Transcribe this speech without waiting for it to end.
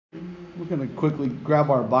We're going to quickly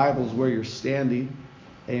grab our Bibles where you're standing.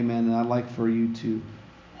 Amen. And I'd like for you to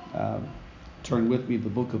turn with me to the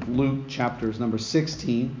book of Luke, chapters number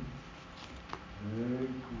 16.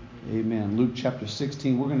 Amen. Luke chapter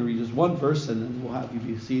 16. We're going to read just one verse and then we'll have you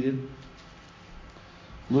be seated.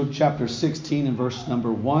 Luke chapter 16 and verse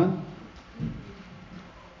number 1.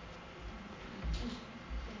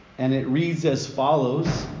 And it reads as follows.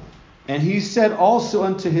 And he said also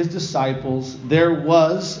unto his disciples, there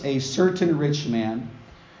was a certain rich man,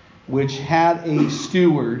 which had a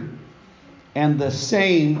steward, and the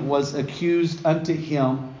same was accused unto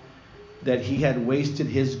him that he had wasted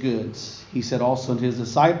his goods. He said also unto his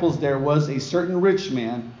disciples, there was a certain rich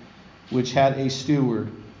man, which had a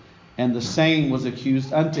steward, and the same was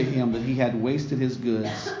accused unto him that he had wasted his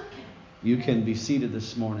goods. You can be seated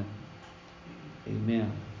this morning.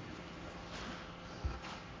 Amen.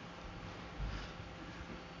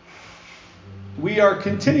 We are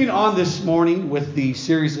continuing on this morning with the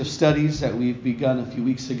series of studies that we've begun a few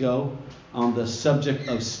weeks ago on the subject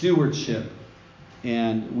of stewardship.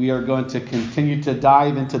 And we are going to continue to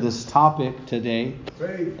dive into this topic today.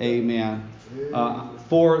 Amen.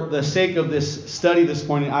 For the sake of this study this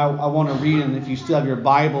morning, I want to read, and if you still have your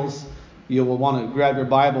Bibles, you will want to grab your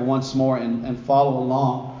Bible once more and follow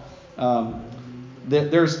along.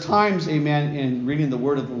 There's times, amen, in reading the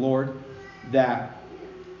Word of the Lord that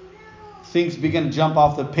things begin to jump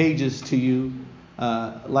off the pages to you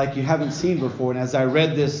like you haven't seen before. And as I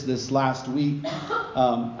read this last week,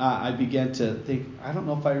 I began to think, I don't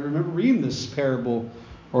know if I remember reading this parable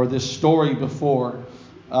or this story before.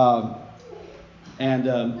 And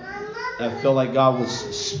I feel like God was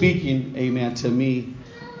speaking, amen, to me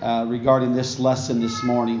regarding this lesson this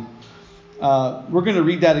morning. We're going to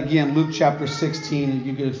read that again, Luke chapter 16.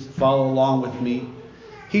 You can follow along with me.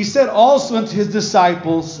 He said also unto his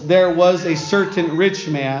disciples, there was a certain rich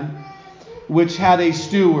man, which had a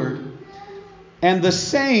steward, and the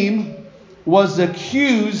same was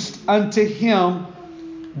accused unto him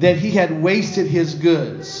that he had wasted his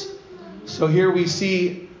goods. So here we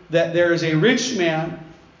see that there is a rich man,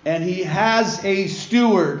 and he has a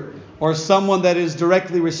steward, or someone that is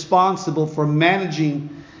directly responsible for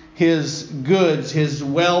managing his goods, his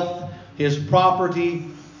wealth, his property,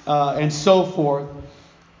 and so forth.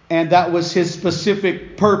 And that was his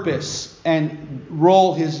specific purpose and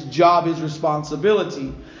role, his job, his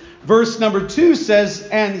responsibility. Verse number 2 says,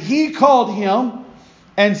 and he called him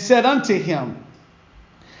and said unto him,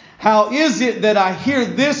 how is it that I hear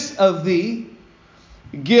this of thee?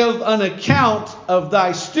 Give an account of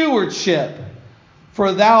thy stewardship,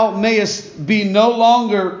 for thou mayest be no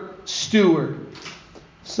longer steward.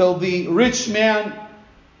 So the rich man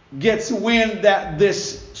gets wind that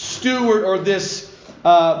this steward or this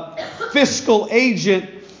fiscal agent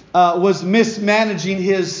was mismanaging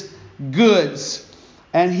his goods,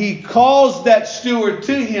 and he calls that steward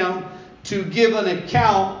to him to give an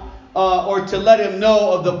account or to let him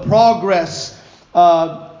know of the progress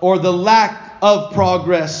or the lack of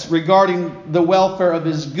progress regarding the welfare of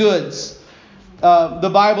his goods. The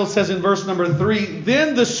Bible says in verse number 3,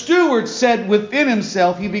 then the steward said within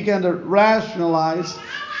himself, he began to rationalize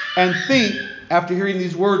and think. After hearing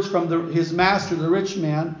these words from his master, the rich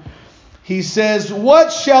man, he says, what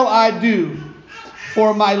shall I do?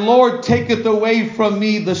 For my Lord taketh away from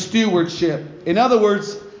me the stewardship. In other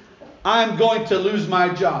words, I'm going to lose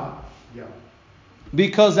my job.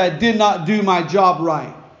 Because I did not do my job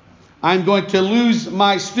right. I'm going to lose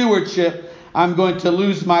my stewardship. I'm going to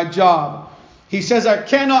lose my job. He says, I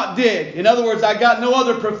cannot dig. In other words, I got no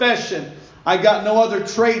other profession. I got no other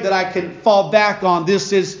trade that I can fall back on.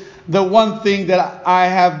 This is the one thing that I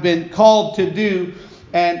have been called to do,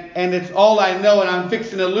 and it's all I know, and I'm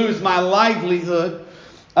fixing to lose my livelihood.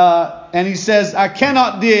 And he says, I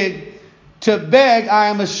cannot dig. To beg, I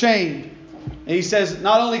am ashamed. And he says,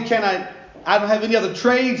 not only can I don't have any other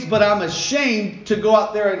trades, but I'm ashamed to go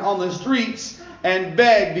out there and on the streets and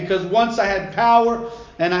beg, because once I had power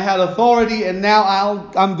and I had authority, and now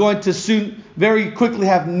I'm going to soon, very quickly,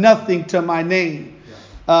 have nothing to my name.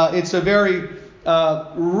 It's a very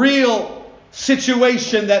real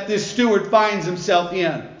situation that this steward finds himself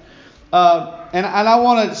in. And I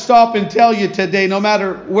want to stop and tell you today, no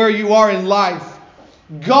matter where you are in life,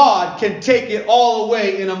 God can take it all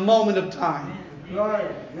away in a moment of time.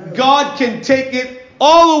 God can take it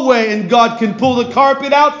all away, and God can pull the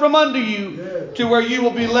carpet out from under you to where you will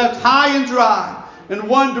be left high and dry and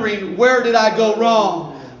wondering, where did I go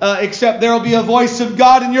wrong? Except there will be a voice of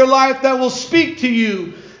God in your life that will speak to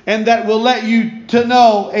you and that will let you to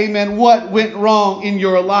know, amen, what went wrong in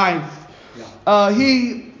your life.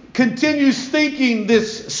 He continues thinking,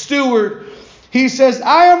 this steward, He says,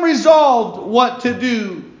 I am resolved what to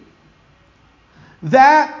do,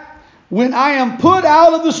 that when I am put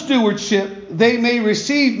out of the stewardship, they may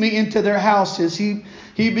receive me into their houses. He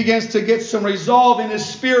begins to get some resolve in his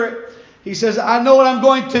spirit. He says, I know what I'm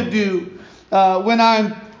going to do when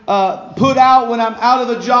I'm put out, when I'm out of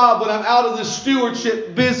the job, when I'm out of the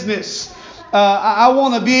stewardship business. I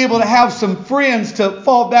want to be able to have some friends to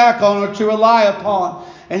fall back on or to rely upon.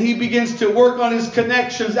 And he begins to work on his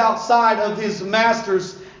connections outside of his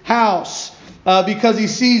master's house because he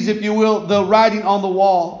sees, if you will, the writing on the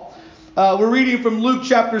wall. We're reading from Luke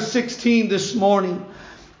chapter 16 this morning.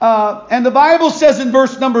 And the Bible says in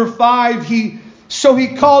verse number 5, so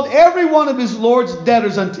he called every one of his Lord's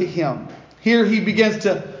debtors unto him. Here he begins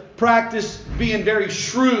to practice being very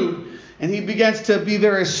shrewd. And he begins to be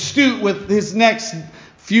very astute with his next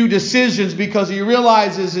few decisions because he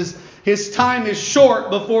realizes his time is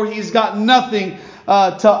short before he's got nothing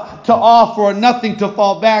to offer or nothing to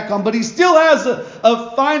fall back on. But he still has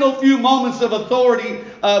a final few moments of authority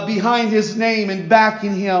behind his name and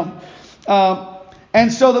backing him.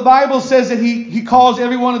 And so the Bible says that he calls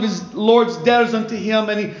every one of his Lord's debtors unto him.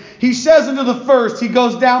 And he says unto the first, he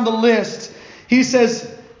goes down the list. He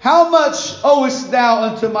says, how much owest thou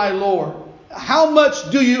unto my Lord? How much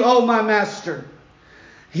do you owe my master?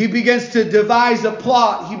 He begins to devise a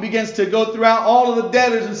plot. He begins to go throughout all of the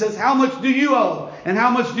debtors and says, how much do you owe? And how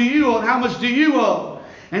much do you owe? And how much do you owe?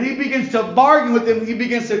 And he begins to bargain with them. He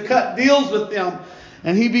begins to cut deals with them.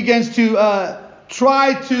 And he begins to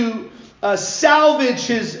try to salvage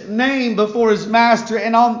his name before his master.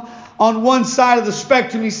 And on one side of the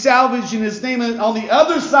spectrum, he's salvaging his name. And on the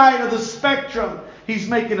other side of the spectrum, he's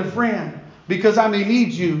making a friend. Because I may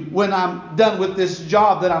need you when I'm done with this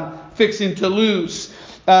job that I'm fixing to lose.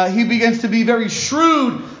 He begins to be very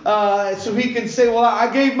shrewd so he can say, well,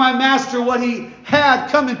 I gave my master what he had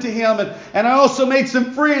coming to him. And I also made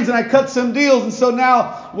some friends and I cut some deals. And so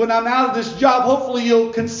now when I'm out of this job, hopefully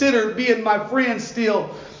you'll consider being my friend still.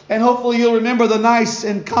 And hopefully you'll remember the nice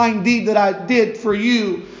and kind deed that I did for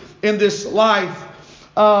you in this life.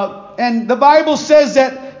 And the Bible says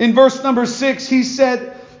that in verse number 6, he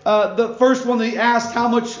said, the first one that he asked how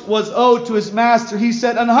much was owed to his master, he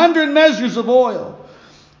said 100 measures of oil.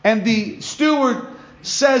 And the steward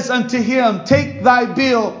says unto him, take thy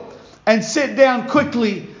bill and sit down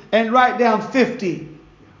quickly and write down 50.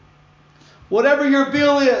 Whatever your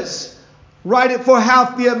bill is, write it for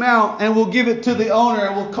half the amount and we'll give it to the owner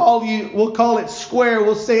and we'll call it square.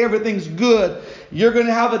 We'll say everything's good. You're going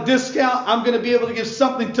to have a discount. I'm going to be able to give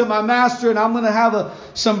something to my master and I'm going to have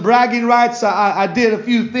some bragging rights. I did a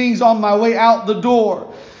few things on my way out the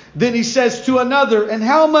door. Then he says to another, and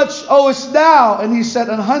how much owest thou? And he said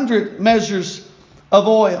 100 measures of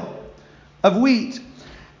oil, of wheat.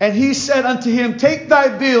 And he said unto him, take thy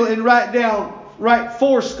bill and write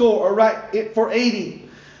 80. or write it for 80.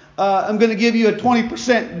 I'm going to give you a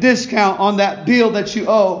 20% discount on that bill that you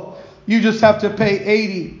owe. You just have to pay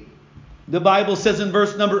 80. The Bible says in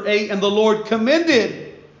verse number 8, and the Lord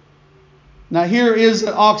commended. Now here is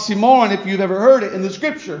an oxymoron if you've ever heard it in the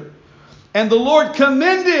scripture. And the Lord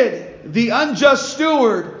commended the unjust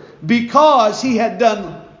steward because he had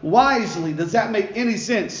done wisely. Does that make any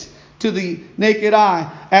sense to the naked eye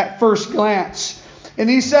at first glance? And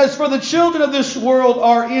he says, for the children of this world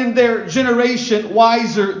are in their generation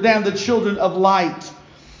wiser than the children of light.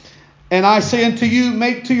 And I say unto you,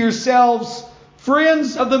 make to yourselves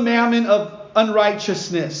friends of the mammon of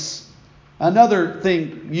unrighteousness. Another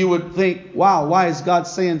thing you would think, wow, why is God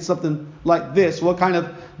saying something like this? What kind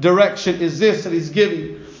of direction is this that he's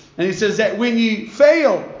giving? And he says that when ye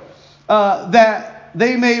fail, that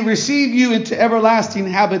they may receive you into everlasting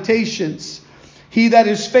habitations. He that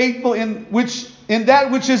is faithful in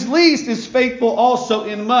that which is least is faithful also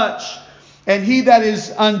in much. And he that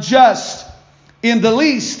is unjust in the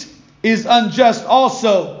least is unjust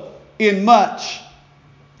also in much.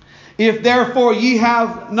 If therefore ye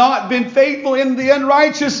have not been faithful in the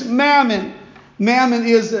unrighteous mammon, mammon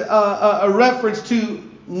is a reference to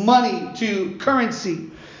money, to currency.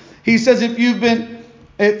 He says, if you've been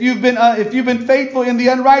faithful in the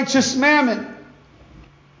unrighteous mammon,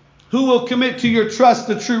 who will commit to your trust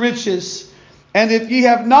the true riches? And if ye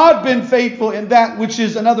have not been faithful in that which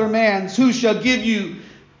is another man's, who shall give you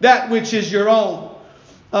that which is your own?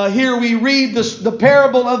 Here we read the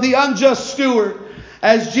parable of the unjust steward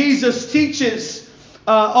as Jesus teaches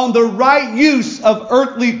on the right use of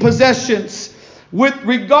earthly possessions with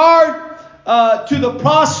regard to the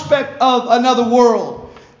prospect of another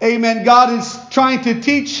world. Amen. God is trying to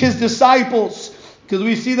teach his disciples, because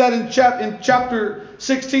we see that in chapter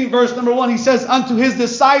 16, verse number 1. He says unto his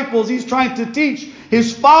disciples, he's trying to teach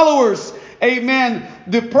his followers amen,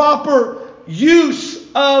 the proper use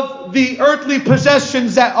of the earthly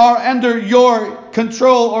possessions that are under your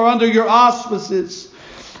control or under your auspices.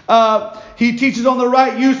 He teaches on the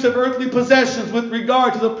right use of earthly possessions with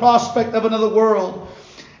regard to the prospect of another world.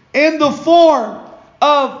 In the form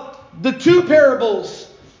of the two parables,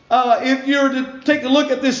 if you were to take a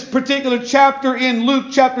look at this particular chapter in Luke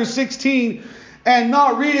chapter 16 and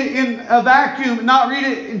not read it in a vacuum, not read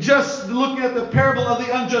it in just looking at the parable of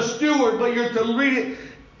the unjust steward, but you're to read it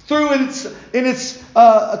through in its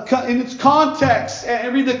context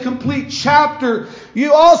and read the complete chapter,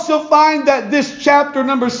 you also find that this chapter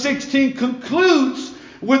number 16 concludes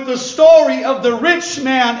with the story of the rich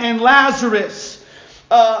man and Lazarus.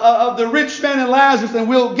 And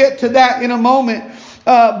we'll get to that in a moment.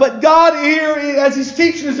 But God here, as He's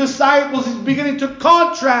teaching His disciples, He's beginning to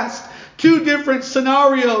contrast two different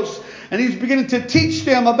scenarios. And He's beginning to teach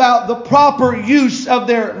them about the proper use of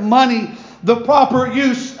their money, the proper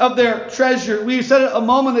use of their treasure. We said it a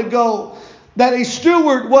moment ago that a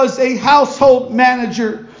steward was a household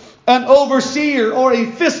manager, an overseer, or a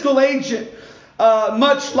fiscal agent,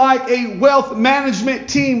 much like a wealth management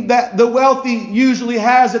team that the wealthy usually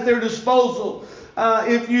has at their disposal.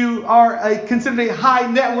 If you are considered a high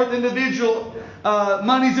net worth individual,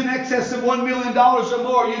 money's in excess of $1 million or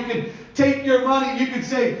more, you can take your money, you can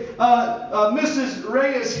say, Mrs.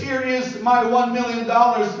 Reyes, here is my $1 million.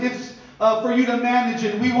 It's for you to manage,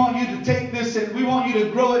 and we want you to take this and we want you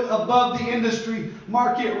to grow it above the industry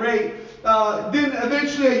market rate. Then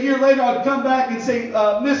eventually a year later I'd come back and say,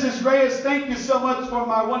 Mrs. Reyes, thank you so much for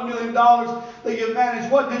my $1 million that you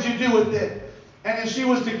managed. What did you do with it? And then she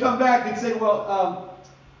was to come back and say, well,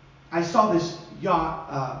 I saw this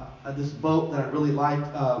yacht, this boat that I really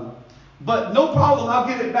liked, but no problem, I'll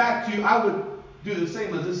give it back to you. I would do the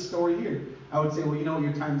same as this story here. I would say, well, you know what,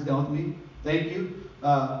 your time's done with me. Thank you.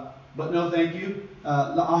 But no thank you.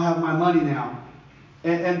 I'll have my money now.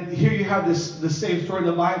 And here you have the same story in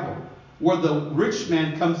the Bible, where the rich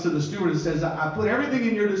man comes to the steward and says, I put everything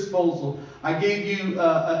in your disposal. I gave you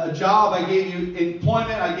a job. I gave you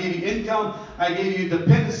employment. I gave you income. I gave you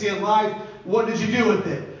dependency in life. What did you do with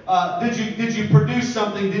it? Did you produce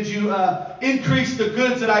something? Did you increase the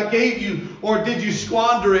goods that I gave you? Or did you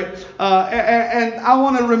squander it? And I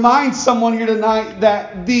want to remind someone here tonight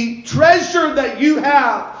that the treasure that you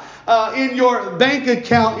have in your bank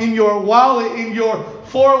account, in your wallet, in your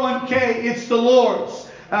 401k, it's the Lord's.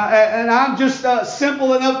 And I'm just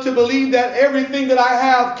simple enough to believe that everything that I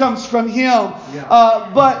have comes from Him.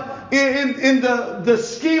 But in the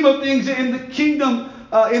scheme of things, in the kingdom,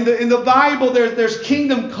 in the Bible, there's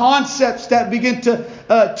kingdom concepts that begin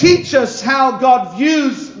to teach us how God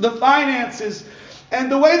views the finances. And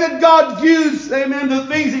the way that God views, amen, the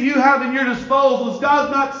things that you have in your disposal is God's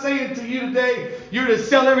not saying to you today, you're to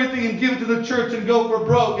sell everything and give it to the church and go for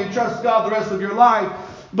broke and trust God the rest of your life.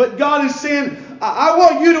 But God is saying, I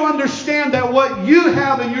want you to understand that what you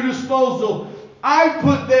have in your disposal, I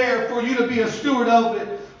put there for you to be a steward of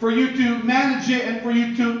it, for you to manage it, and for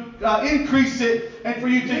you to increase it, and for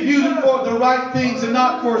you to use it for the right things and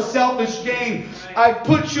not for selfish gain. I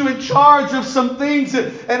put you in charge of some things,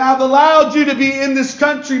 and I've allowed you to be in this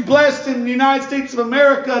country, blessed in the United States of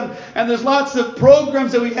America, and there's lots of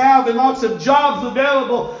programs that we have and lots of jobs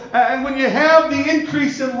available. And when you have the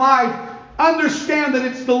increase in life, understand that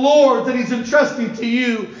it's the Lord that He's entrusting to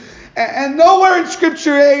you. And nowhere in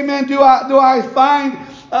Scripture, amen, do I find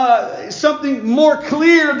something more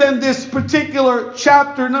clear than this particular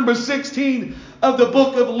chapter number 16 of the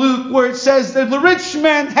book of Luke, where it says that the rich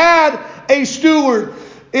man had a steward.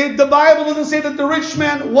 The Bible doesn't say that the rich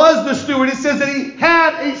man was the steward. It says that he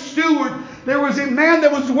had a steward. There was a man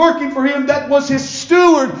that was working for him that was his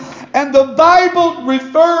steward. And the Bible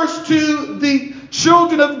refers to the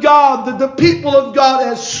children of God, the people of God,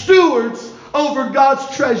 as stewards over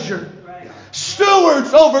God's treasure. Right.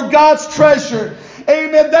 Stewards over God's treasure.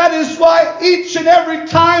 Amen. That is why each and every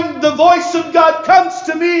time the voice of God comes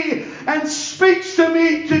to me and speaks to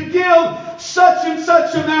me to give such and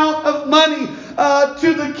such amount of money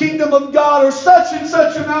to the kingdom of God, or such and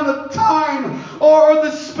such amount of time, or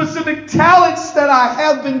the specific talents that I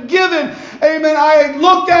have been given, amen, I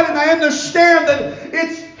look at it and I understand that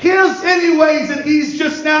it's His anyways, and He's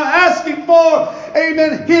just now asking for,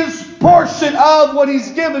 amen, His portion of what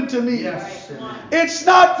He's given to me. Yes. It's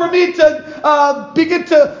not for me to begin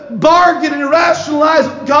to bargain and rationalize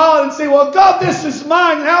with God and say, well, God, this is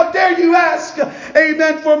mine. And how dare you ask,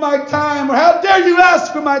 amen, for my time? Or how dare you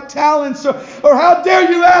ask for my talents? Or how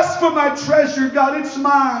dare you ask for my treasure? God, it's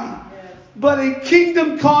mine. Yes. But a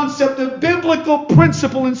kingdom concept, a biblical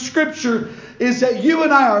principle in Scripture is that you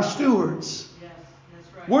and I are stewards. Yes,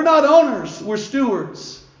 that's right. We're not owners, we're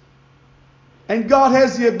stewards. And God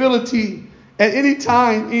has the ability at any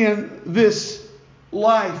time in this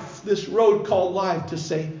life, this road called life, to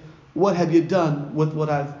say, what have you done with what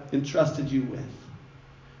I've entrusted you with?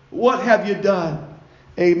 What have you done?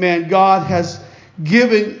 Amen. God has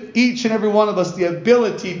given each and every one of us the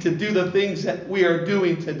ability to do the things that we are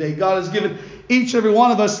doing today. God has given each and every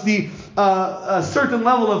one of us the a certain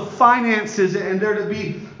level of finances, and there to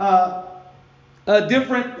be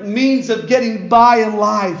different means of getting by in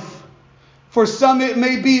life. For some it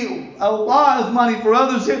may be a lot of money. For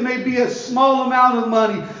others it may be a small amount of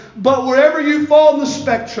money. But wherever you fall in the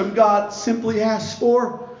spectrum, God simply asks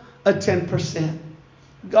for a 10%.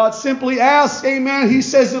 God simply asks, amen, He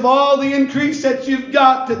says, of all the increase that you've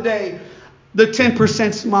got today, the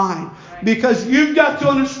 10%'s mine. Because you've got to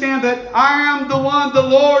understand that I am the one, the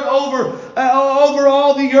Lord over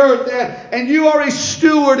all the earth. And you are a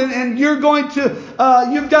steward, and you're going to,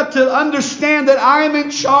 you've got to understand that I am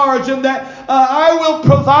in charge, and that I will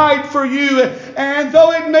provide for you. And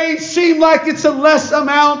though it may seem like it's a less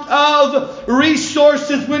amount of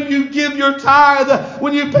resources when you give your tithe,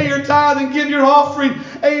 when you pay your tithe and give your offering,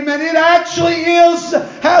 amen, it actually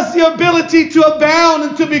has the ability to abound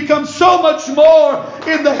and to become so much more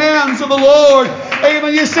in the hands of the Lord.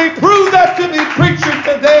 Amen. You say, prove that to me, preacher,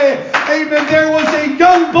 today. Amen. There was a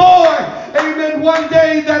young boy, amen, one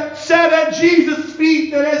day that sat at Jesus'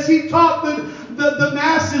 feet, that as He taught the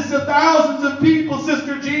masses, the thousands of people,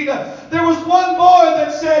 Sister Gina, there was one boy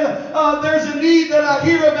that said, there's a need that I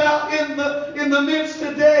hear about in the midst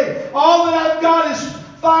today. All that I've got is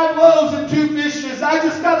 5 loaves and 2 fishes. I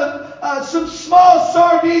just got some small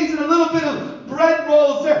sardines and a little bit of bread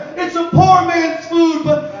rolls there. It's a poor man's food,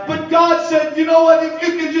 but God said, you know what? If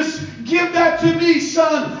you can just give that to me,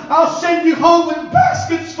 son, I'll send you home with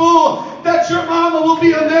baskets full that your mama will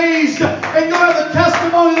be amazed, and you'll have a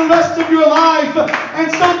testimony the rest of your life. And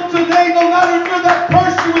so today, no matter if you're that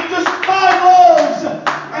person with just 5 loaves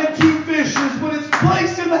and 2 fishes, when it's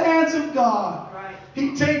placed in the hands of God,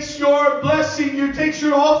 He takes your blessing, He takes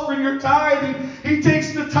your offering, your tithing. He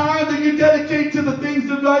takes the time that you dedicate to the things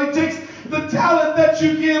of God. He takes the talent that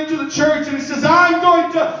you give to the church, and He says, I'm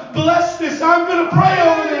going to bless this. I'm going to pray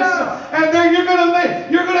over this. And then you're going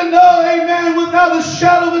to know, amen, without a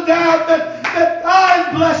shadow of a doubt that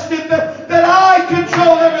I've blessed it, that I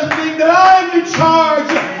control everything, that I'm in charge,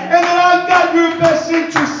 and that I've got your best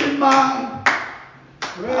interests in mind.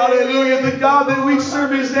 Hallelujah. The God that we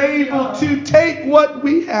serve is able to take what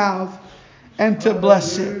we have and to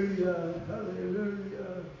bless it.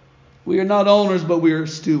 We are not owners, but we are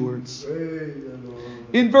stewards.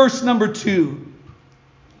 In verse number 2,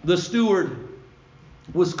 the steward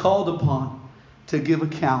was called upon to give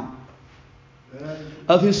account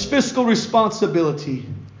of his fiscal responsibility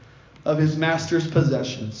of his master's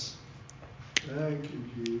possessions. Thank you,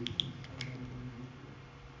 Jesus.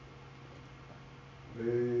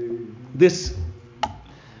 This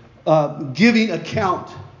giving account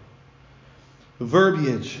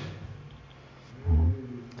verbiage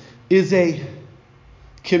is a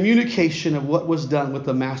communication of what was done with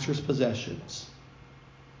the master's possessions.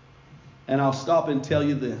 And I'll stop and tell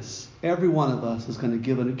you this. Every one of us is going to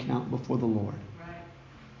give an account before the Lord. Right.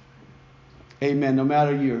 Amen. No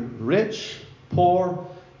matter you're rich, poor,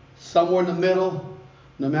 somewhere in the middle,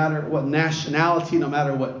 no matter what nationality, no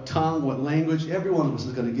matter what tongue, what language, every one of us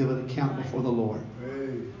is going to give an account before the Lord.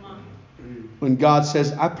 When God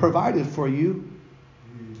says, I provided for you,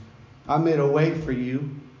 I made a way for you,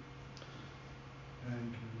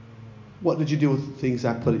 what did you do with the things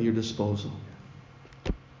I put at your disposal?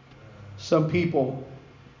 Some people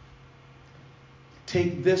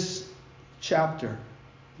take this chapter,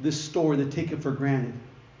 this story, they take it for granted.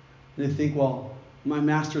 And they think, well, my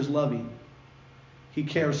master is loving. He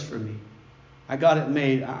cares for me. I got it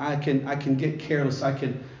made. I can get careless. I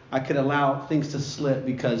can allow things to slip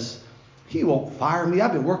because he won't fire me.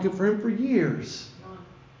 I've been working for him for years.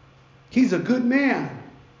 He's a good man.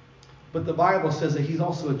 But the Bible says that He's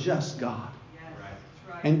also a just God. Yes.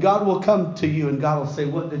 Right. And God will come to you and God will say,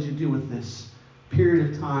 what did you do with this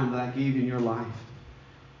period of time that I gave you in your life?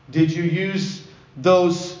 Did you use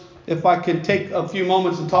those, if I can take a few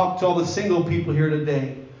moments to talk to all the single people here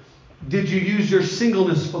today, did you use your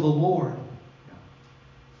singleness for the Lord?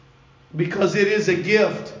 Because it is a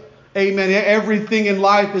gift. Amen. Everything in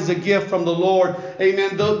life is a gift from the Lord.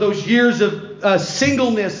 Amen. Those years of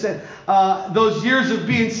singleness, those years of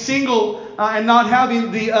being single and not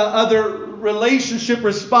having the other relationship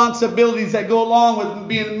responsibilities that go along with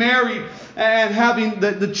being married and having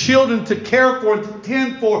the children to care for and to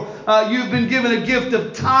tend for, you've been given a gift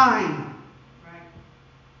of time.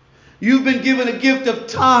 You've been given a gift of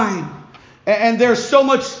time. And there's so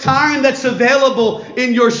much time that's available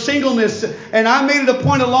in your singleness. And I made it a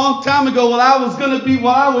point a long time ago while I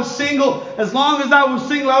was single, as long as I was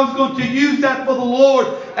single, I was going to use that for the Lord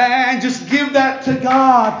and just give that to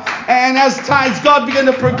God. And as God began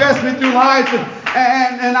to progress me through life,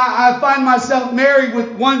 and I find myself married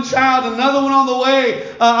with one child, another one on the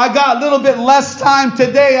way. I got a little bit less time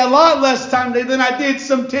today, a lot less time today than I did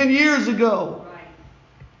some 10 years ago.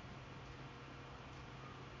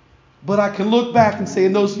 But I can look back and say,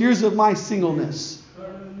 in those years of my singleness,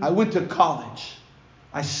 I went to college.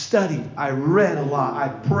 I studied. I read a lot. I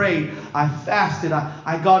prayed. I fasted.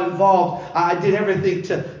 I got involved. I did everything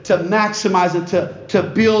to maximize it, to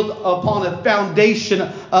build upon a foundation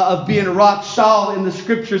of being rock solid in the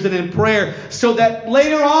scriptures and in prayer, so that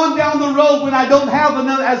later on down the road, when I don't have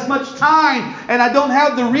as much time and I don't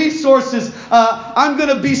have the resources, I'm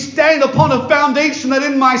going to be standing upon a foundation that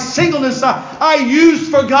in my singleness I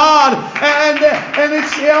used for God. And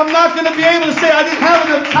I'm not going to be able to say I didn't have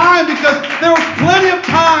enough time, because there was plenty of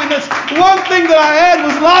time. That's one thing that I had,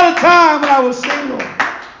 was a lot of time when I was single.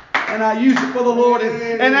 And I used it for the Lord.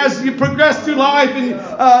 And as you progress through life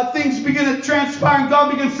and things begin to transpire and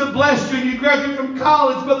God begins to bless you, and you graduate from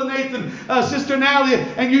college, Brother Nathan, Sister Nalia,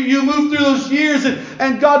 and you move through those years,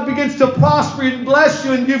 and God begins to prosper and bless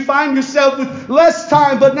you, and you find yourself with less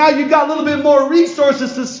time, but now you've got a little bit more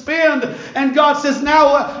resources to spend. And God says, now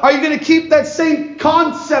are you going to keep that same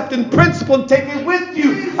concept and principle and take it with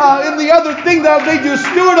you in the other thing that I've made you a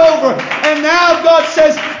steward over? And now God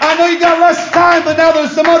says, I know you got less time, but now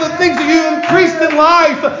there's some other things that you increased in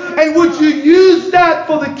life. And would you use that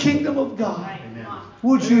for the kingdom of God?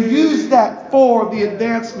 Would you use that for the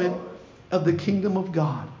advancement of the kingdom of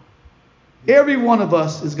God? Every one of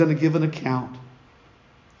us is going to give an account.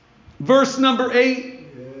 Verse number 8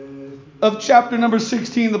 of chapter number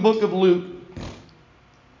 16, the book of Luke.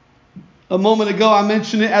 A moment ago I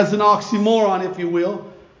mentioned it as an oxymoron, if you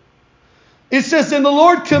will. It says, and the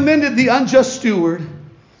Lord commended the unjust steward,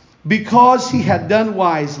 because he had done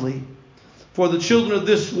wisely. For the children of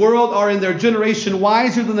this world are in their generation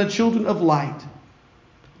wiser than the children of light.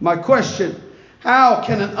 My question, how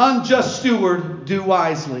can an unjust steward do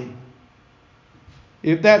wisely?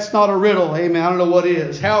 If that's not a riddle, amen, I don't know what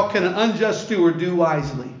is. How can an unjust steward do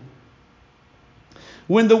wisely?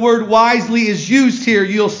 When the word wisely is used here,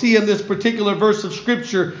 you'll see in this particular verse of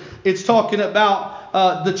Scripture, it's talking about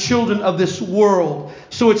the children of this world.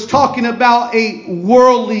 So it's talking about a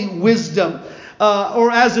worldly wisdom.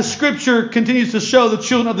 Or as the Scripture continues to show, the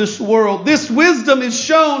children of this world. This wisdom is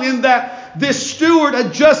shown in that this steward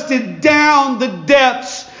adjusted down the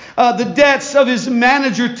debts of his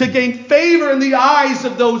manager to gain favor in the eyes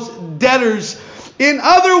of those debtors. In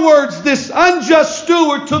other words, this unjust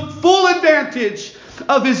steward took full advantage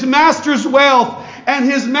of his master's wealth and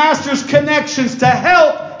his master's connections to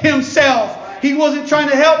help himself. He wasn't trying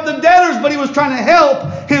to help the debtors, but he was trying to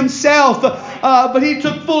help himself. But he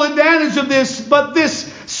took full advantage of this. But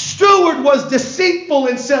this steward was deceitful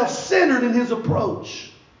and self-centered in his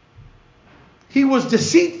approach. He was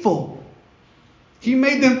deceitful. He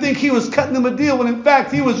made them think he was cutting them a deal, when in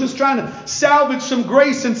fact he was just trying to salvage some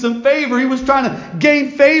grace and some favor. He was trying to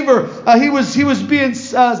gain favor. He was being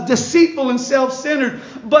deceitful and self-centered.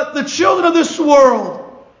 But the children of this world,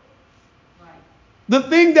 the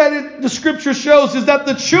thing that the Scripture shows is that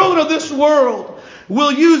the children of this world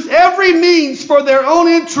will use every means for their own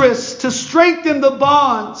interests to strengthen the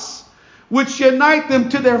bonds which unite them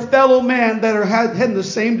to their fellow man that are heading the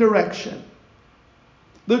same direction.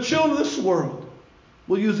 The children of this world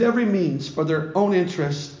will use every means for their own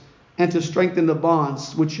interest and to strengthen the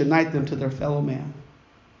bonds which unite them to their fellow man.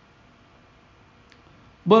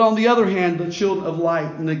 But on the other hand, the children of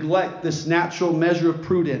light neglect this natural measure of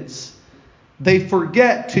prudence. They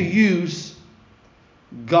forget to use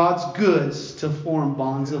God's goods to form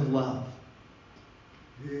bonds of love.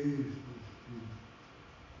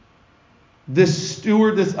 This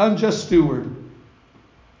steward, this unjust steward,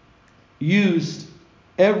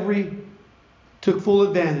 took full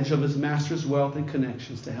advantage of his master's wealth and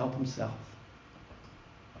connections to help himself.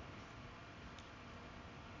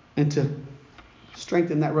 And to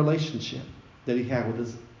strengthen that relationship that he had with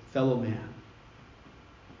his fellow man.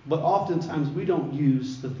 But oftentimes we don't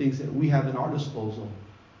use the things that we have at our disposal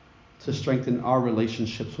to strengthen our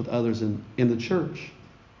relationships with others in the church.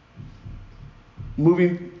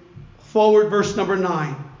 Moving forward, verse number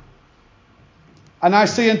 9. And I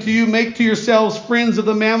say unto you, make to yourselves friends of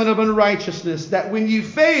the mammon of unrighteousness, that when you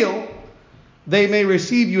fail, they may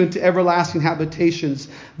receive you into everlasting habitations.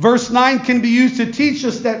 Verse 9 can be used to teach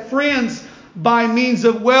us that friends by means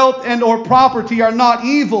of wealth and or property are not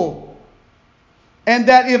evil. And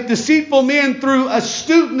that if deceitful men through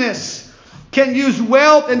astuteness can use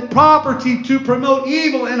wealth and property to promote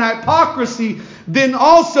evil and hypocrisy, then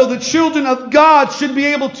also the children of God should be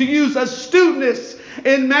able to use astuteness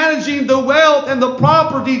in managing the wealth and the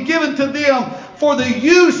property given to them for the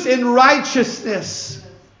use in righteousness.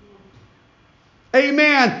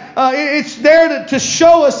 Amen. It's there to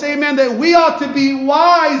show us, amen, that we ought to be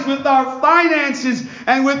wise with our finances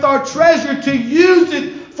and with our treasure to use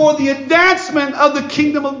it for the advancement of the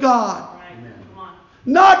kingdom of God.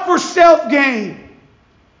 Not for self-gain.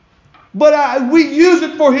 But we use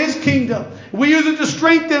it for His kingdom. We use it to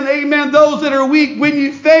strengthen, amen, those that are weak. When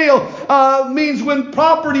you fail, means when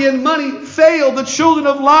property and money fail, the children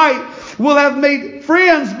of light will have made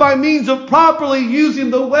friends by means of properly using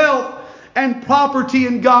the wealth and property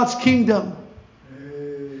in God's kingdom.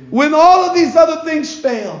 When all of these other things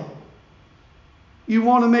fail, you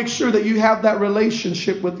want to make sure that you have that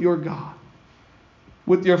relationship with your God,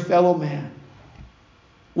 with your fellow man.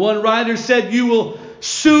 One writer said, you will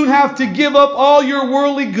soon have to give up all your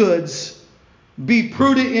worldly goods. Be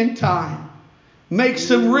prudent in time. Make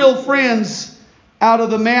some real friends out of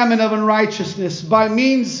the mammon of unrighteousness. By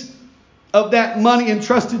means of that money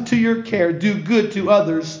entrusted to your care, do good to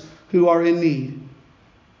others who are in need.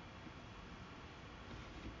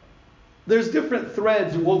 There's different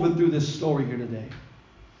threads woven through this story here today.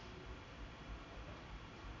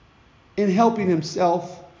 In helping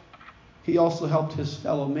himself, he also helped his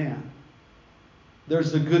fellow man.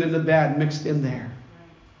 There's the good and the bad mixed in there.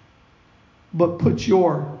 But put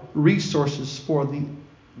your resources for the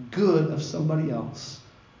good of somebody else.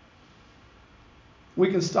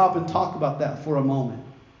 We can stop and talk about that for a moment.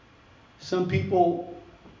 Some people,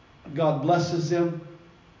 God blesses them,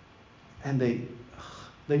 and they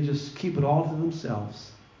just keep it all to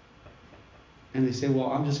themselves. And they say,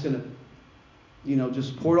 well, I'm just going to,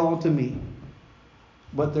 just pour it all to me.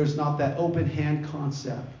 But there's not that open hand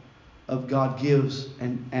concept of God gives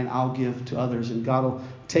and I'll give to others. And God will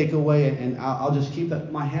take away and I'll just keep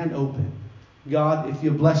my hand open. God, if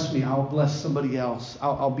you bless me, I'll bless somebody else.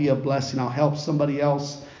 I'll be a blessing. I'll help somebody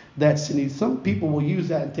else that's in need. Some people will use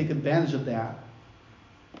that and take advantage of that.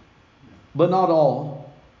 But not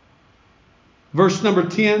all. Verse number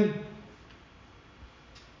 10.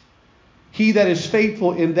 He that is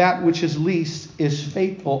faithful in that which is least is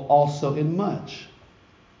faithful also in much.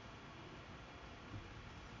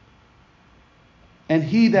 And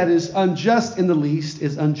he that is unjust in the least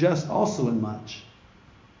is unjust also in much.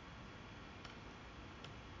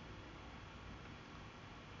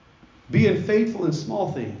 Being faithful in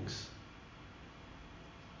small things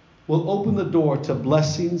will open the door to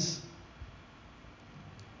blessings,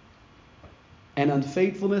 and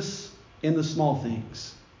unfaithfulness in the small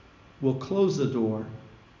things will close the door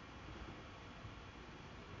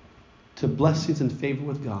to blessings and favor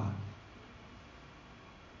with God.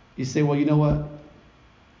 You say, well, you know what?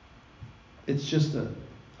 It's just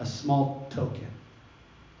a small token.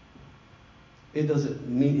 It doesn't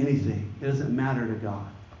mean anything. It doesn't matter to God.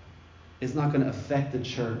 It's not going to affect the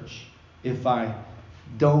church if I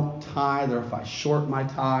don't tithe or if I short my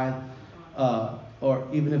tithe, or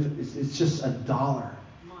even if it's just $1.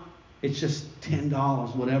 It's just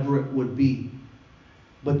 $10, whatever it would be.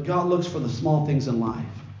 But God looks for the small things in life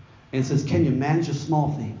and says, can you manage the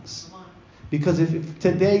small things? Because if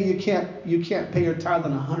today you can't pay your tithe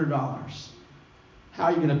on $100, how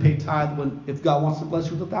are you going to pay tithe if God wants to bless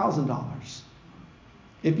you with $1,000?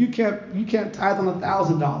 If you can't tithe on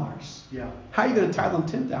 $1,000, how are you going to tithe on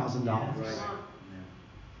 $10,000? Right.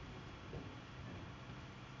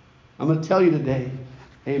 I'm going to tell you today,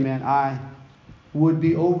 amen, I would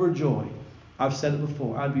be overjoyed. I've said it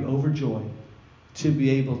before. I'd be overjoyed to be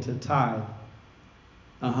able to tithe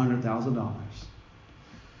 $100,000.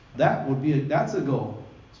 That's a goal.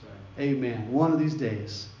 That's right. Amen. One of these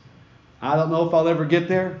days. I don't know if I'll ever get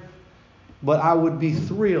there, but I would be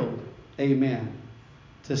thrilled, amen,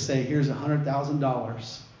 to say, here's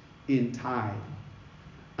 $100,000 in tithe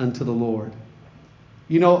unto the Lord.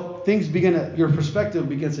 Your perspective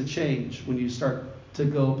begins to change when you start to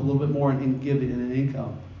go up a little bit more in giving and in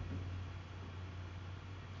income.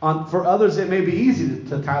 For others, it may be easy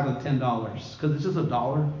to tithe on $10 because it's just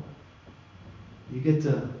 $1. You get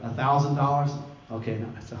to $1,000. Okay, now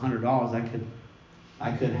it's $100.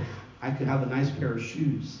 I could have a nice pair of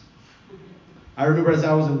shoes. I remember as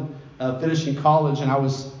I was finishing college and I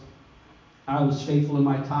was faithful in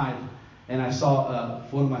my tithe, and I saw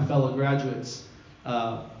one of my fellow graduates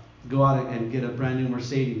go out and get a brand new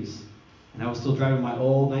Mercedes, and I was still driving my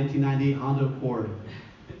old 1998 Honda Accord.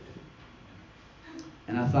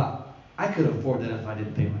 And I thought, I could afford that if I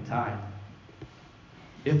didn't pay my tithe.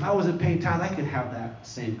 If I wasn't paying tithe, I could have that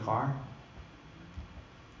same car.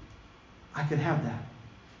 I could have that.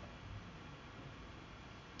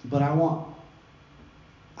 But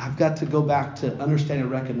I've got to go back to understanding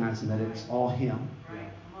and recognizing that it's all Him.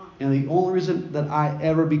 And the only reason that I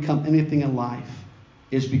ever become anything in life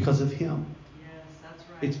is because of Him. Yes, that's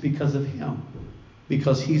right. It's because of Him.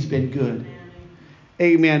 Because He's been good.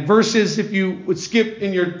 Amen. Verses, if you would skip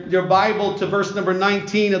in your Bible to verse number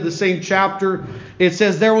 19 of the same chapter, it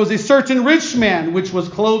says, "There was a certain rich man which was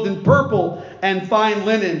clothed in purple and fine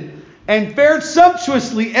linen, and fared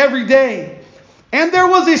sumptuously every day. And there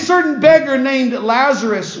was a certain beggar named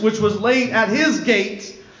Lazarus, which was laid at his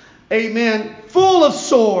gate, amen, full of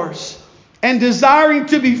sores, and desiring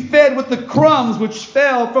to be fed with the crumbs which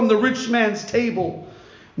fell from the rich man's table.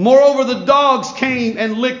 Moreover, the dogs came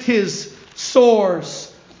and licked his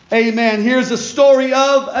sores." Amen. Here's a story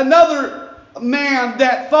of another man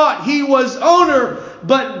that thought he was owner,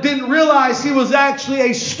 but didn't realize he was actually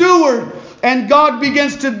a steward. And God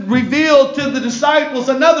begins to reveal to the disciples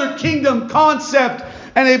another kingdom concept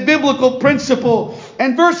and a biblical principle.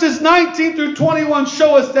 And verses 19 through 21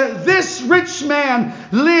 show us that this rich man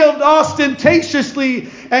lived ostentatiously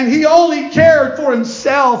and he only cared for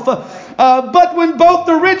himself. But when both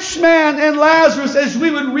the rich man and Lazarus, as we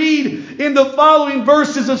would read in the following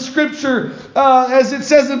verses of Scripture, as it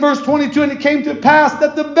says in verse 22, "And it came to pass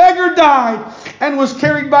that the beggar died and was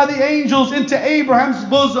carried by the angels into Abraham's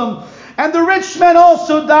bosom. And the rich man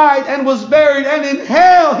also died and was buried, and in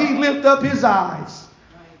hell he lifted up his eyes,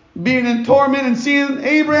 being in torment, and seeing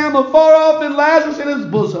Abraham afar off and Lazarus in his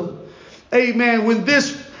bosom." Amen.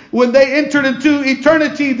 When they entered into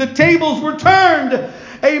eternity, the tables were turned.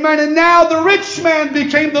 Amen. And now the rich man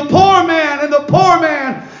became the poor man, and the poor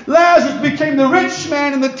man, Lazarus, became the rich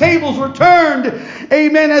man, and the tables were turned.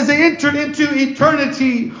 Amen. As they entered into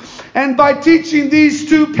eternity. And by teaching these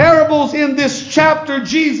two parables in this chapter,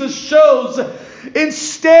 Jesus shows,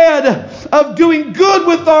 instead of doing good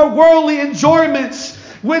with our worldly enjoyments,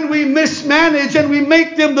 when we mismanage and we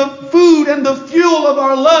make them the food and the fuel of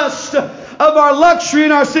our lust, of our luxury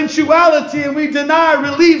and our sensuality, and we deny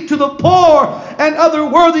relief to the poor and other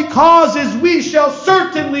worthy causes, we shall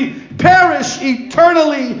certainly perish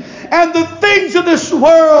eternally. And the things of this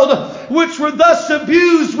world, which were thus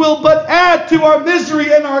abused, will but add to our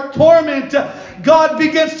misery and our torment. God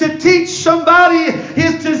begins to teach somebody,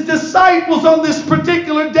 his disciples, on this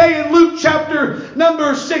particular day in Luke chapter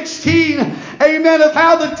number 16, amen, of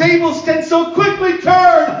how the tables can so quickly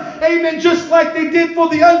turn, amen, just like they did for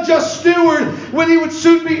the unjust steward when he would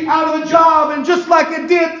soon be out of a job, and just like it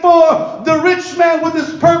did for the rich man with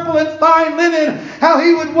his purple and fine linen, how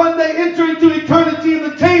he would one day enter into eternity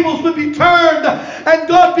and the tables would be turned. And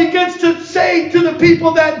God begins to say to the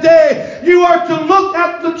people that day, you are to look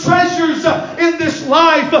at the treasures in this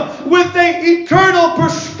life with an eternal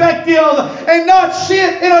perspective and not see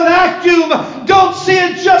it in a vacuum. Don't see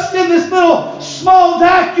it just in this little small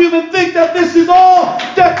vacuum and think that this is all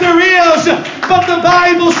that there is. But the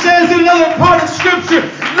Bible says in another part of Scripture,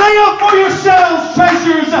 lay up for yourselves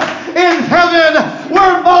treasures in heaven,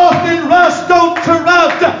 where moth and rust don't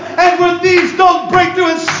corrupt, and where thieves don't break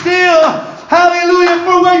through and steal. Hallelujah.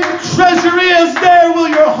 For where your treasure is, there will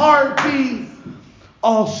your heart be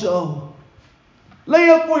also. Lay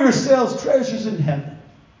up for yourselves treasures in heaven.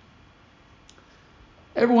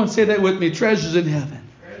 Everyone say that with me. Treasures in heaven.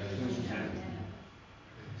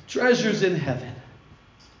 Treasures in heaven.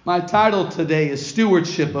 My title today is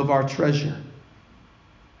Stewardship of Our Treasure.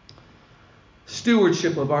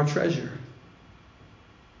 Stewardship of our treasure.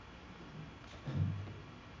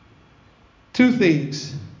 Two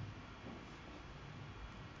things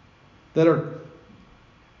that are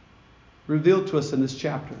revealed to us in this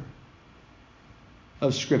chapter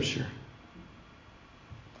of Scripture.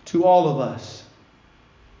 To all of us.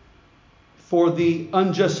 For the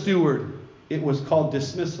unjust steward, it was called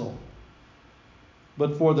dismissal.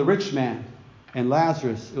 But for the rich man and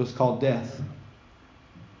Lazarus, it was called death.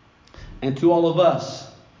 And to all of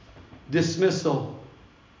us, dismissal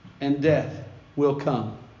and death will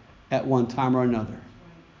come at one time or another.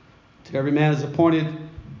 To every man is appointed,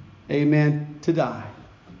 amen, to die.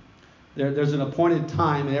 There's an appointed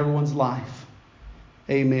time in everyone's life.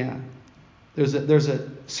 Amen. There's a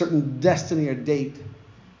certain destiny or date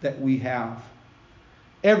that we have.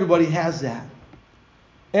 Everybody has that.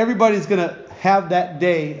 Everybody's going to have that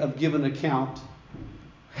day of giving account.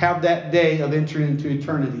 Have that day of entering into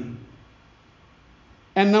eternity.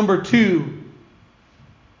 And number two,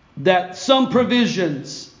 that some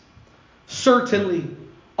provisions certainly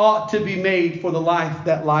ought to be made for the life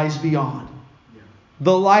that lies beyond.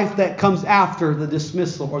 The life that comes after the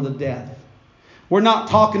dismissal or the death. We're not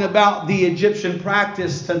talking about the Egyptian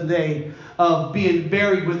practice today of being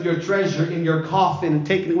buried with your treasure in your coffin and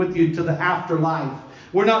taking it with you to the afterlife.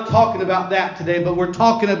 We're not talking about that today, but we're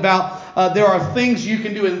talking about there are things you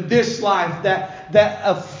can do in this life that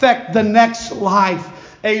affect the next life.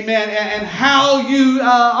 Amen. And how you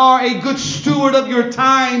are a good steward of your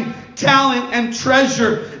time, talent, and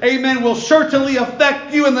treasure, amen, will certainly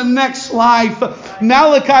affect you in the next life.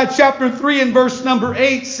 Malachi chapter 3 and verse number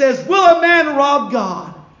 8 says, "Will a man rob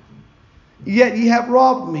God? Yet ye have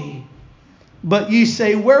robbed me. But ye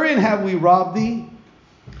say, wherein have we robbed thee?"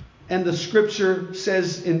 And the scripture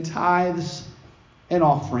says, in tithes and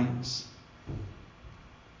offerings.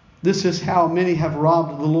 This is how many have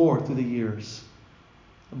robbed the Lord through the years,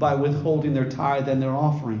 by withholding their tithe and their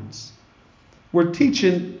offerings. We're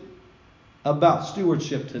teaching about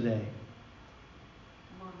stewardship today.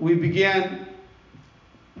 We began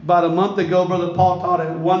about a month ago. Brother Paul taught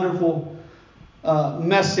a wonderful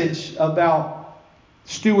message about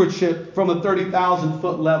stewardship from a 30,000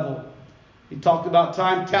 foot level. He talked about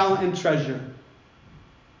time, talent, and treasure.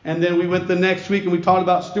 And then we went the next week and we talked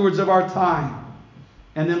about stewards of our time.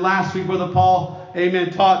 And then last week, Brother Paul,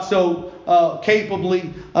 amen, taught so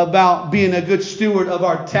capably about being a good steward of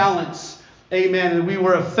our talents. Amen. And we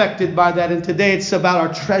were affected by that. And today it's about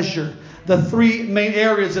our treasure. The three main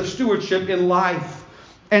areas of stewardship in life.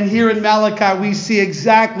 And here in Malachi we see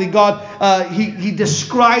exactly God, he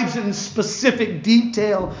describes it in specific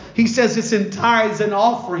detail. He says it's in tithes and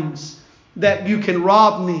offerings that you can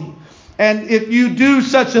rob me. And if you do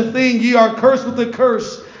such a thing, ye are cursed with a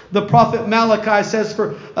curse. The prophet Malachi says,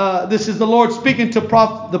 this is the Lord speaking to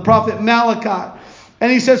the prophet Malachi.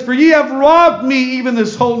 And he says, "For ye have robbed me, even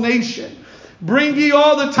this whole nation. Bring ye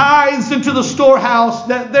all the tithes into the storehouse,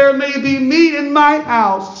 that there may be meat in my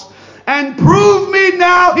house. And prove me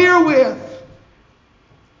now herewith."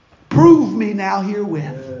 Prove me now herewith.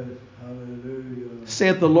 Yes, hallelujah.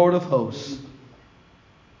 Saith the Lord of hosts.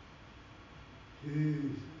 Jesus.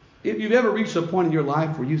 If you've ever reached a point in your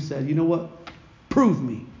life where you said, you know what? Prove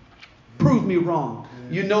me. Prove me wrong.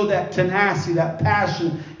 You know that tenacity, that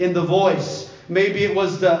passion in the voice. Maybe it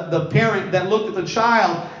was the parent that looked at the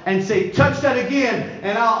child and say, "Touch that again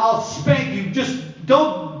and I'll spank you. Just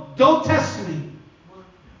don't test me."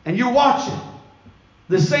 And you're watching.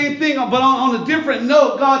 The same thing, but on a different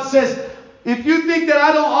note, God says, if you think that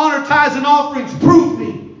I don't honor tithes and offerings, prove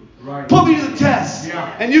me. Right. Put me to the test. Yeah.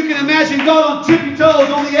 And you can imagine God on tippy toes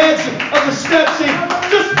on the edge of the steps saying,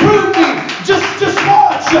 "Just prove me. Just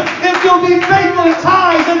watch. If you'll be faithful in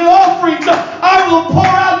tithes and in offerings, I will pour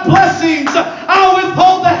out blessings. I'll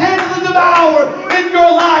withhold the hand of the devourer in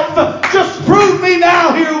your life. Just prove me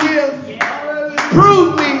now herewith." Yeah.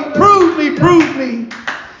 Prove me.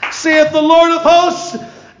 Saith the Lord of hosts,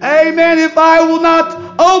 amen, "if I will not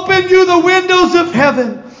open you the windows of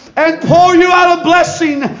heaven and pour you out a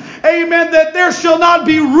blessing, amen, that there shall not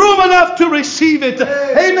be room enough to receive it."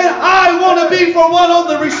 Amen. I want to be for one on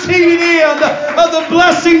the receiving end of the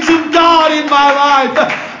blessings of God in my life.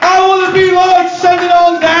 I want to be, Lord, send it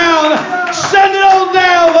on down. Send it on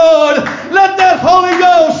down, Lord. Let that Holy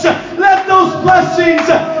Ghost, let those blessings,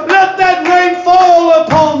 let that rain fall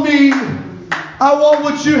upon me. I want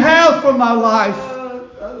what you have for my life.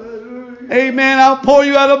 Amen. I'll pour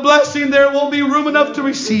you out a blessing. There won't be room enough to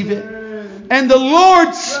receive it. And the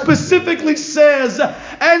Lord specifically says,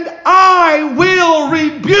 "And I will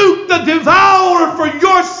rebuke the devourer for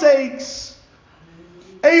your sakes."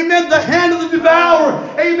 Amen. The hand of the devourer,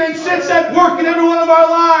 amen, sits at work in every one of our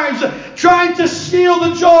lives, trying to steal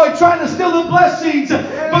the joy, trying to steal the blessings.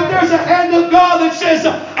 But there's a hand of God that says,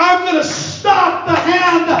 "I'm going to stop the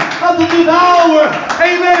hand of the devourer."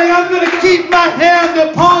 Amen. And I'm going to keep my hand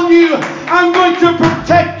upon you. I'm going to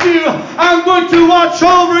protect you. I'm going to watch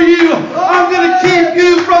over you. I'm going to keep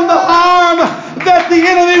you from the harm that the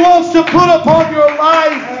enemy wants to put upon your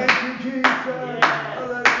life.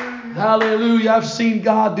 Hallelujah. I've seen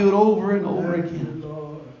God do it over and over again.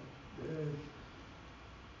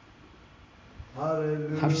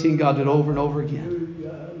 I've seen God do it over and over again.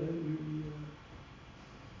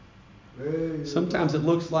 Sometimes it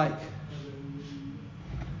looks like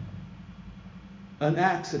an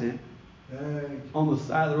accident on the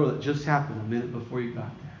side of the road that just happened a minute before you got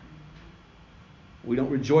there. We don't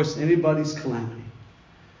rejoice in anybody's calamity.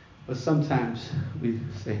 But sometimes we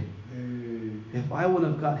say, if I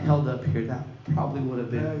wouldn't have got held up here, that probably would have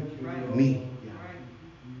been me. Yeah.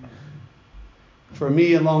 For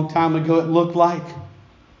me, a long time ago, it looked like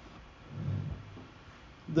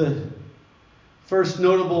the first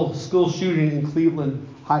notable school shooting in Cleveland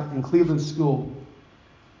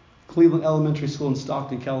Elementary School in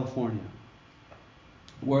Stockton, California,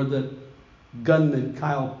 where the gunman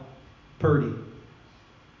Kyle Purdy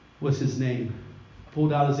was his name.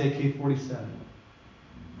 Pulled out his AK-47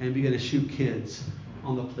 and began to shoot kids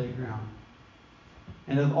on the playground.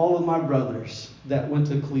 And of all of my brothers that went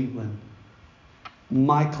to Cleveland,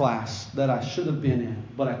 my class that I should have been in,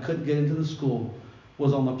 but I couldn't get into the school,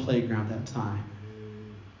 was on the playground that time.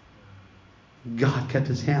 God kept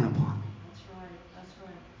his hand upon me. That's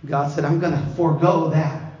right. God said, I'm going to forego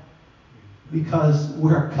that because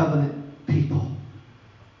we're a covenant people.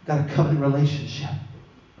 Got a covenant relationship.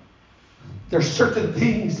 There's certain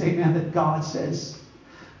things, amen, that God says,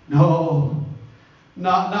 no,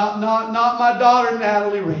 not my daughter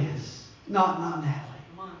Natalie Reyes. Not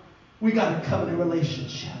Natalie. We got a covenant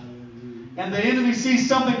relationship. And the enemy sees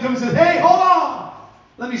something come and says, hey, hold on.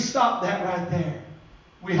 Let me stop that right there.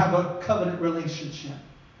 We have a covenant relationship.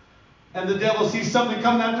 And the devil sees something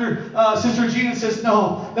coming after Sister Gina, says,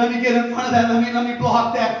 no, let me get in front of that. Let me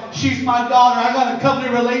block that. She's my daughter. I got a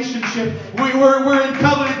covenant relationship. We're in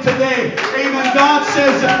covenant today. Amen. God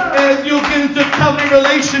says, if you'll get into a covenant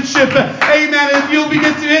relationship, amen, if you'll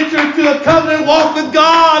begin to enter into a covenant walk with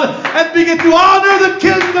God and begin to honor the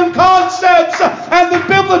kingdom concepts and the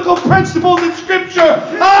biblical principles in Scripture,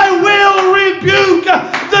 I will rebuke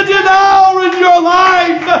the devourer in your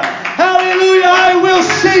life. Hallelujah. I will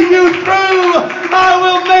see you through. I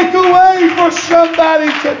will make a way for somebody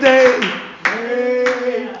today.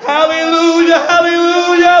 Hallelujah.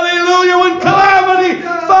 Hallelujah. Hallelujah. When calamity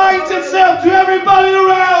finds itself to everybody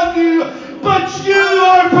around you, but you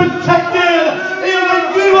are protected.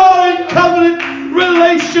 And you are in covenant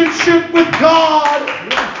relationship with God.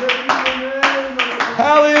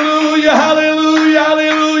 Hallelujah, hallelujah,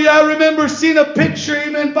 hallelujah. I remember seeing a picture,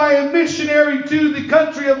 amen, by a missionary to the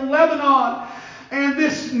country of Lebanon. And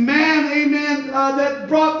this man, amen, that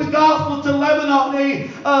brought the gospel to Lebanon,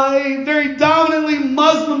 a very dominantly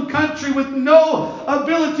Muslim country with no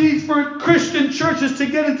abilities for Christian churches to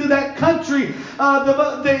get into that country.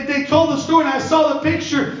 They told the story, and I saw the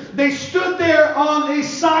picture. They stood there on a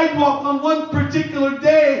sidewalk on one particular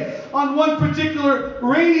day, on one particular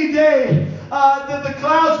rainy day. The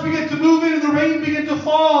clouds began to move in and the rain began to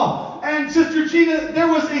fall. And Sister Gina, there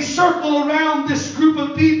was a circle around this group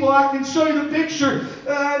of people. I can show you the picture.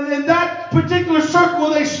 And that particular circle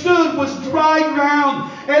where they stood was dry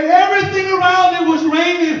ground. And everything around it was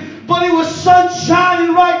raining. But it was sun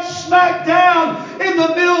shining right smack down in the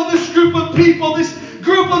middle of this group of people. This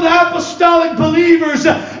group of apostolic believers.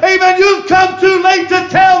 Amen. You've come too late to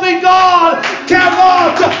tell me God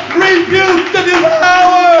cannot rebuke the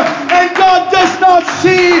devourer. And God does not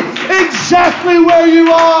see exactly where you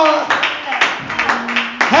are.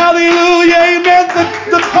 Hallelujah. Amen.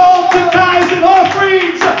 The call to tithes and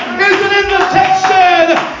offerings is an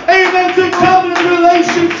invitation. Amen. To covenant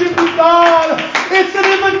relationship with God. It's an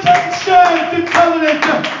invitation to covenant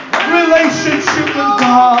relationship with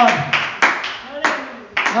God.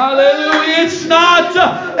 Hallelujah. It's not,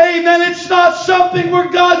 amen, it's not something where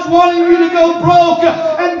God's wanting you to go broke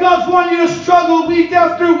and God's wanting you to struggle week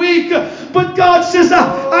after week. But God says,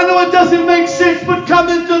 I know it doesn't make sense, but come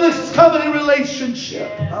into this covenant relationship.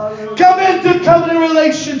 Come into covenant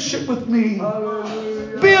relationship with me.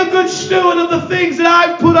 Be a good steward of the things that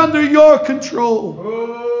I've put under your control.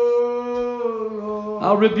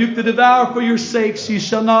 I'll rebuke the devourer for your sakes. He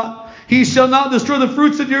shall not destroy the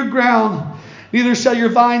fruits of your ground. Neither shall your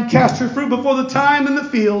vine cast her fruit before the time in the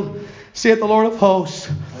field, saith the Lord of hosts.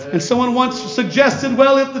 And someone once suggested,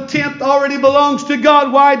 well, if the tenth already belongs to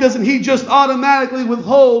God, why doesn't He just automatically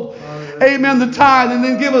withhold, amen, the tithe and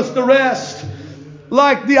then give us the rest?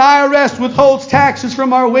 Like the IRS withholds taxes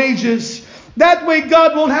from our wages. That way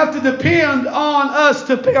God won't have to depend on us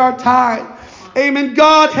to pay our tithe. Amen.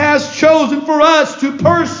 God has chosen for us to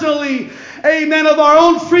personally, amen, of our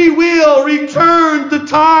own free will, return the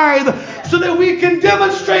tithe so that we can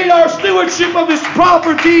demonstrate our stewardship of His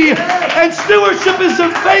property. And stewardship is a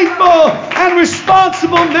faithful and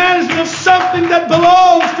responsible management of something that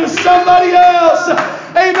belongs to somebody else.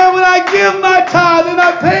 Amen. When I give my tithe and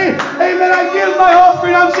I pay, amen, I give my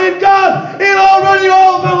offering, I'm saying, God, it already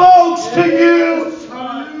all belongs to you.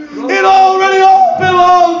 It already all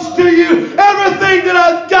belongs to you. Everything that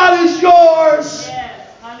I've got is yours.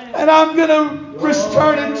 And I'm going to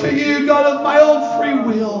return it to you, God, of my own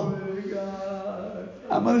free will.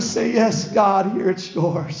 I'm going to say, yes, God, here it's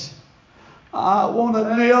yours. I want to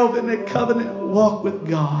live in a covenant walk with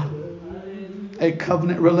God. A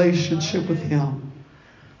covenant relationship with Him.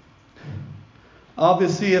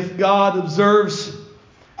 Obviously, if God observes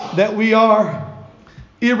that we are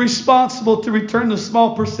irresponsible to return the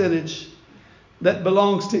small percentage, that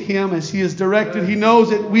belongs to Him as He is directed. He knows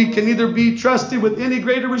that we can either be trusted with any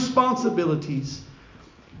greater responsibilities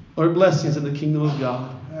or blessings in the kingdom of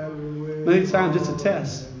God. Many times it's a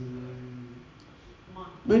test.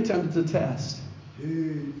 Many times it's a test.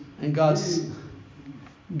 And God's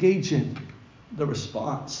gauging the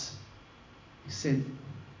response. He said,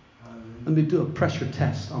 let me do a pressure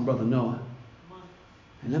test on Brother Noah.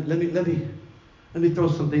 And let me throw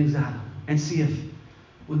some things at him and see if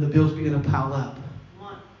when the bills begin to pile up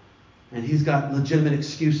and he's got legitimate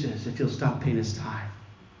excuses, if he'll stop paying his tithe.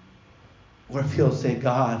 Or if he'll say,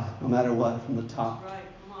 God, no matter what, from the top. Right,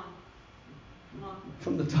 come on.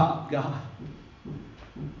 From the top, God.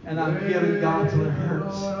 And I'm giving God till it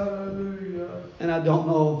hurts. And I don't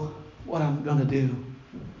know what I'm going to do.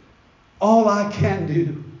 All I can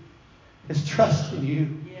do is trust in you.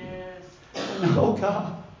 Yes. And oh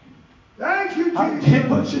God, thank you, Jesus. I did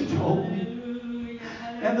what you told me.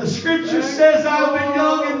 And the scripture says, I've been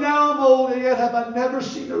young and now I'm old, and yet have I never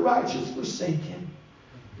seen the righteous forsaken,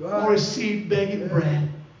 or his seed begging bread.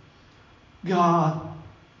 God,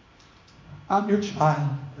 I'm your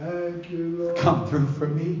child. Thank you, Lord. Come through for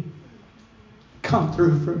me. Come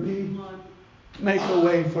through for me. Make a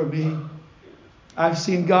way for me. I've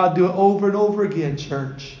seen God do it over and over again,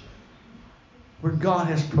 church, where God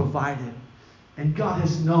has provided. And God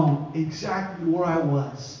has known exactly where I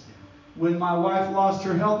was when my wife lost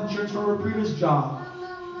her health insurance from her previous job.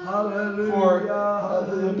 Hallelujah.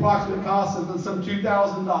 For the approximate cost of some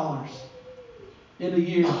 $2,000 in a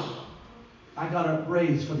year. I got a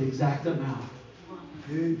raise for the exact amount.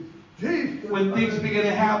 When things began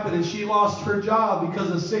to happen and she lost her job because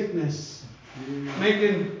of sickness,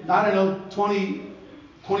 making, I don't know,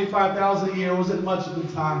 $25,000 a year, wasn't much at the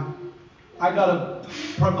time. I got a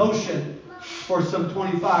promotion for some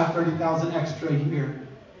 $25,000, $30,000 extra a year.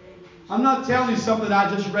 I'm not telling you something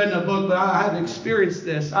I just read in a book, but I have experienced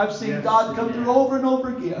this. I've seen God come through over and over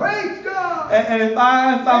again. Praise God. And if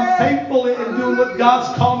I'm faithful in doing what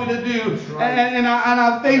God's called me to do, and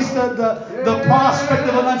I face the prospect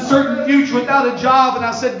of an uncertain future without a job, and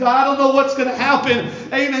I said, God, I don't know what's going to happen.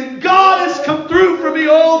 Amen. God has come through for me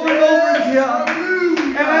over and over again.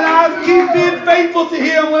 And I keep being faithful to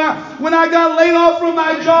Him. When I got laid off from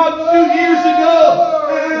my job 2 years ago,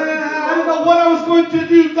 and I didn't know what I was going to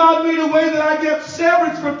do, God made a way that I get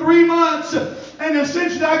severance for 3 months. And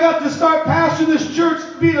essentially I got to start pastoring this church,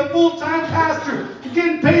 being a full-time pastor,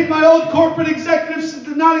 getting paid my old corporate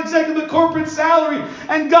executive, not executive, but corporate salary.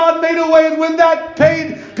 And God made a way. And when that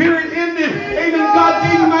paid period ended, amen, God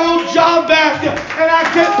gave me my old job back. And I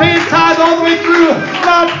kept paying tithe all the way through.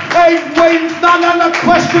 Not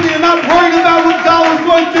questioning, not worried about what God was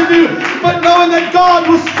going to do, but knowing that God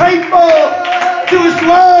was faithful to His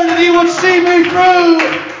word and He would see me through.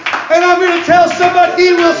 And I'm going to tell somebody,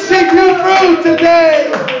 He will see you through today.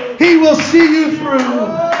 He will see you through.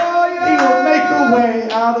 He will make a way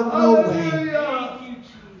out of no way.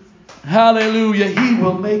 Hallelujah. He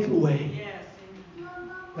will make a way.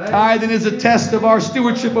 Tithing is a test of our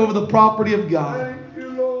stewardship over the property of God.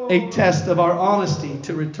 A test of our honesty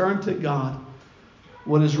to return to God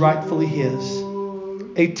what is rightfully His.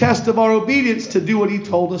 A test of our obedience to do what He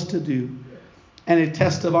told us to do. And a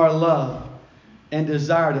test of our love and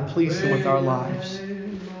desire to please Him with our lives.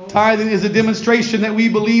 Tithing is a demonstration that we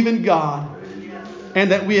believe in God and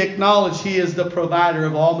that we acknowledge He is the provider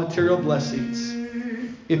of all material blessings.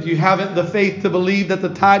 If you haven't the faith to believe that the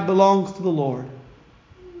tithe belongs to the Lord,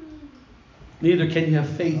 neither can you have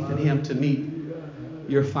faith in Him to meet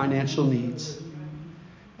your financial needs.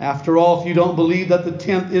 After all, if you don't believe that the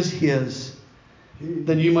tenth is His,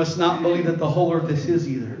 then you must not believe that the whole earth is His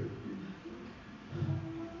either.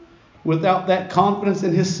 Without that confidence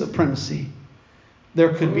in His supremacy,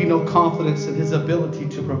 there could be no confidence in His ability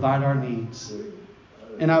to provide our needs.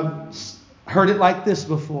 And I've heard it like this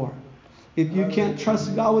before. If you can't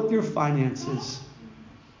trust God with your finances,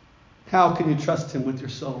 how can you trust Him with your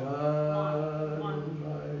soul?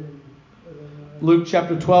 Luke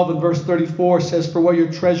chapter 12 and verse 34 says, for where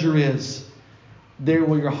your treasure is, there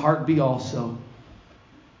will your heart be also.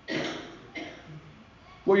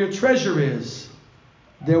 Where your treasure is,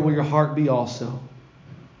 there will your heart be also.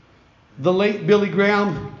 The late Billy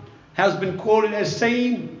Graham has been quoted as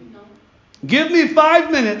saying, give me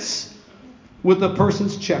 5 minutes with a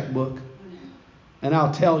person's checkbook, and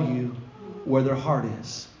I'll tell you where their heart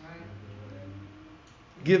is.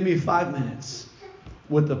 Give me 5 minutes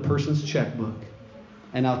with a person's checkbook,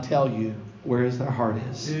 and I'll tell you where their heart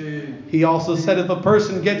is. He also said if a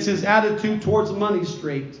person gets his attitude towards money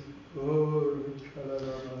straight,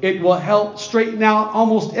 it will help straighten out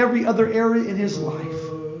almost every other area in his life.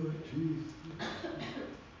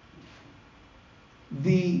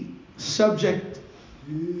 The subject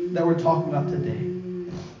that we're talking about today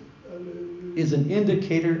is an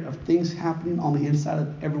indicator of things happening on the inside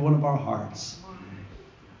of every one of our hearts,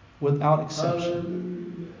 without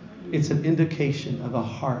exception. It's an indication of a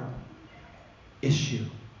heart issue.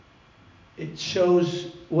 It shows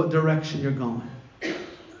what direction you're going.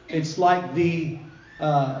 It's like the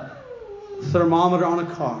thermometer on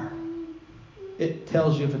a car. It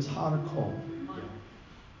tells you if it's hot or cold.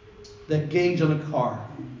 That gauge on a car,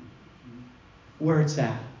 where it's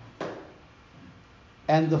at.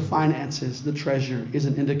 And the finances, the treasure, is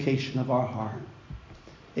an indication of our heart.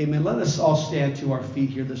 Amen. Let us all stand to our feet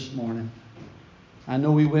here this morning. I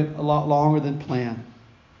know we went a lot longer than planned.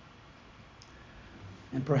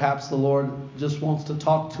 And perhaps the Lord just wants to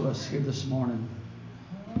talk to us here this morning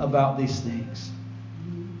about these things.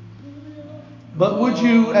 But would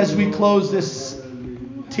you, as we close this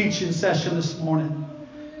teaching session this morning,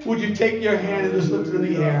 would you take your hand and just lift it in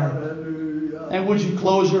the air? And would you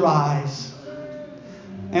close your eyes?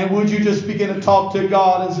 And would you just begin to talk to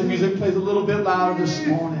God as the music plays a little bit louder this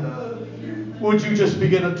morning? Would you just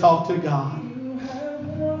begin to talk to God?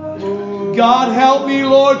 God, help me,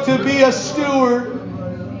 Lord, to be a steward.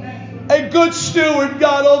 A good steward,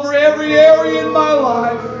 God, over every area in my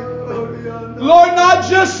life. Lord, not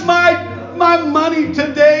just my money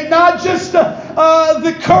today, not just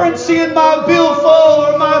the currency in my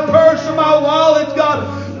billfold or my purse or my wallet,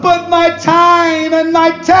 God, but my time and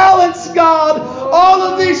my talents, God. All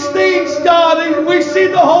of these things, God, and we see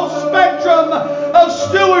the whole spectrum of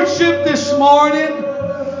stewardship this morning.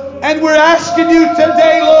 And we're asking you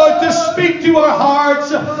today, Lord, to speak to our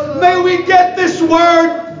hearts. May we get this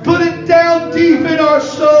word, put it down deep in our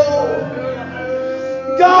soul.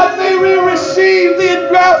 God, may we receive the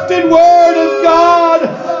engrafted word of God,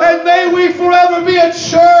 and may we forever be a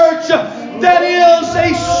church that is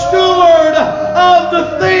a steward of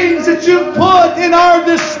the things that you put in our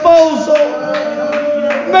disposal.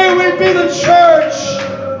 May we be the church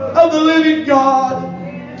of the living God.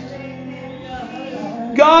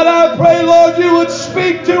 God, I pray, Lord, you would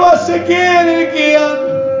speak to us again and again.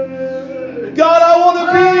 God, I want to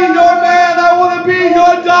be your man. I want to be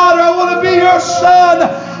your daughter. I want to be your son.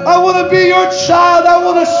 I want to be your child. I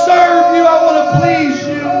want to serve you. I want to please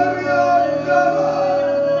you.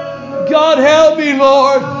 God, help me,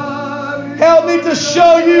 Lord. Help me to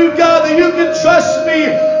show you, God, that you can trust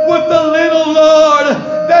me with the little, Lord,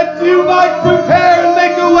 that you might prepare and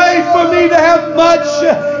make a way for me to have much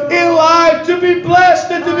in life, to be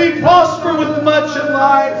blessed and to be prosper with much in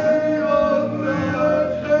life.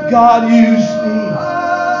 God, use me.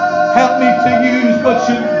 Help me to use what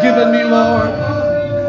you've given me, Lord.